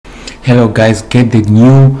Hello guys, get the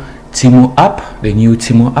new Timo app. The new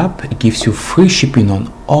Timo app, it gives you free shipping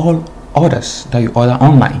on all orders that you order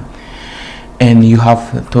online, and you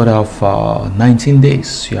have a total of 19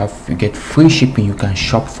 days. You get free shipping. You can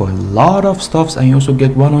shop for a lot of stuffs, and you also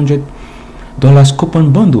get $100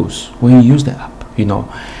 coupon bundles when you use the app,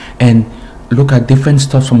 and look at different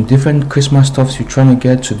stuff, from different Christmas stuffs you're trying to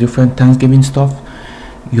get to different Thanksgiving stuff.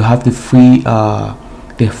 You have the free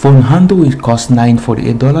the phone handle. It costs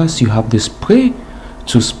 $948. You have the spray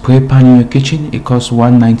to spray pan in your kitchen. It costs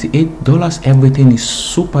 $198. Everything is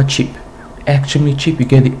super cheap, extremely cheap. You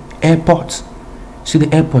get the AirPods. See the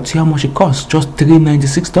AirPods, see how much it costs? Just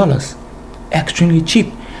 $396. Extremely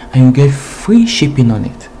cheap, and you get free shipping on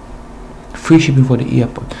it. Free shipping for the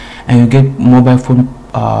AirPod, and you get mobile phone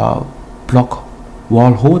block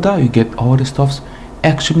wall holder. You get all the stuffs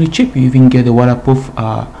extremely cheap. You even get a waterproof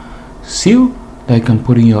seal that you can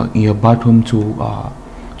put in your bathroom to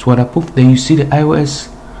waterproof. Then you see the iOS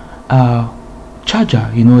charger,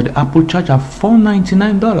 the Apple charger,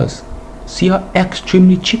 $499. See how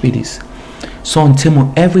extremely cheap it is. So on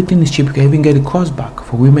Timo, everything is cheap. You can even get a crossback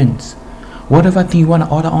for women's. Whatever thing you want to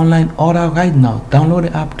order online, order right now. Download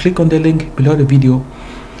the app, click on the link below the video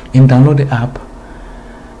and download the app,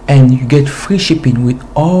 and you get free shipping with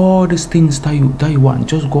all these things that you want.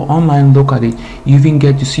 Just go online, look at it. You even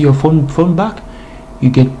get to see your phone back. You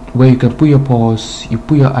get where you can put your purse, you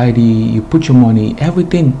put your ID, you put your money,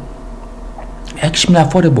 everything extremely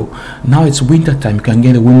affordable. Now it's winter time. You can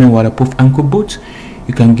get a women waterproof ankle boots.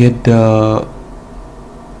 You can get the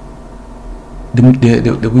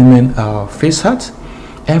women face hats.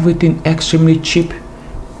 Everything extremely cheap,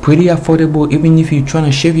 pretty affordable. Even if you're trying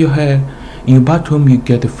to shave your hair in your bathroom, you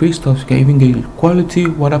get the free stuff. You can even get quality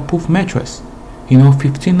waterproof mattress,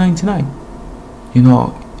 $15.99.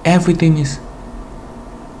 Everything is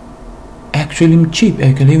actually cheap.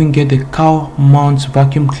 You can even get the cow mount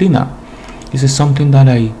vacuum cleaner. This is something that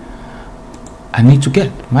I need to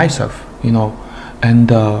get myself,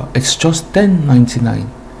 and it's just $10.99.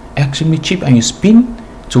 Extremely cheap, and you spin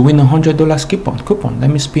to win $100 coupon. Let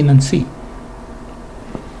me spin and see.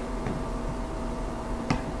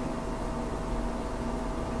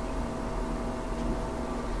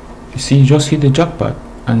 You see, you just hit the jackpot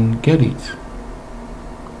and get it.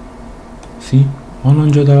 See,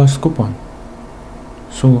 $100 coupon.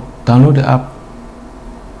 So download the app.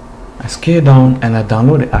 I scale down and I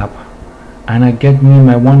download the app, and I get me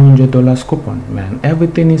my $100 coupon. Man,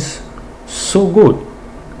 everything is so good.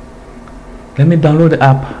 Let me download the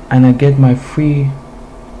app and I get my free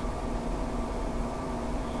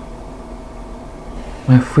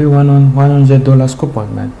 $100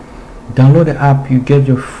 coupon, man. Download the app, you get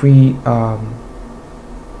your free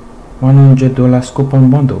 $100 coupon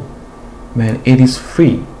bundle. Man, it is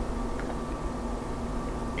free.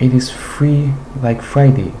 It is free like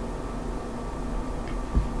Friday.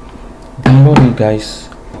 Download it, guys.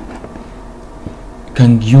 You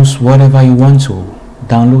can use whatever you want to.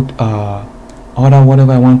 Download order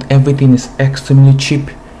whatever I want. Everything is extremely cheap,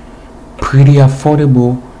 pretty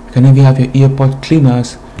affordable. You can even have your earpod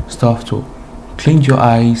cleaners, stuff to clean your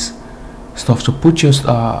eyes, stuff to put your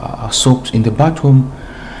soaps in the bathroom.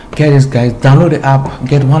 Get this, guys. Download the app,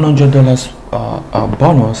 get $100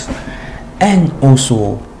 bonus, and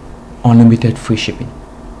also unlimited free shipping.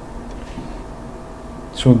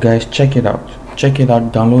 So guys, check it out,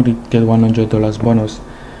 download it, get $100 bonus,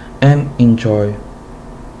 and enjoy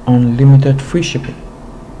unlimited free shipping.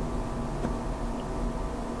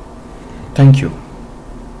 Thank you.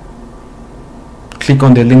 Click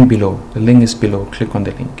on the link below. The link is below. Click on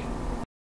the link.